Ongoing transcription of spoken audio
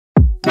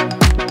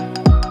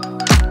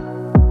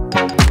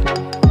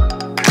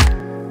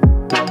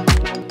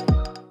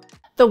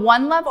The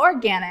One Love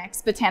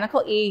Organics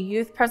Botanical E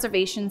Youth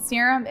Preservation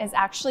Serum is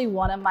actually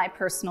one of my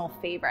personal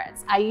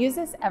favorites. I use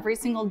this every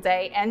single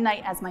day and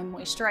night as my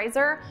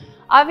moisturizer.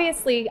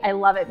 Obviously, I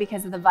love it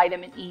because of the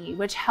vitamin E,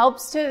 which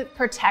helps to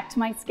protect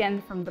my skin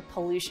from the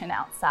pollution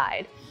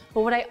outside.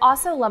 But what I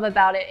also love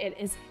about it,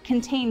 it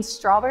contains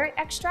strawberry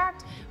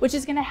extract, which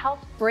is gonna help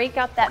break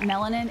up that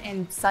melanin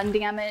and sun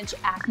damage,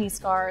 acne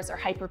scars, or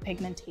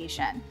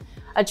hyperpigmentation.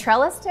 A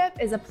Trellis tip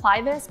is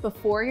apply this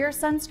before your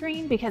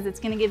sunscreen because it's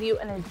gonna give you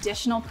an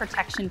additional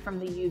protection from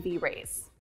the UV rays.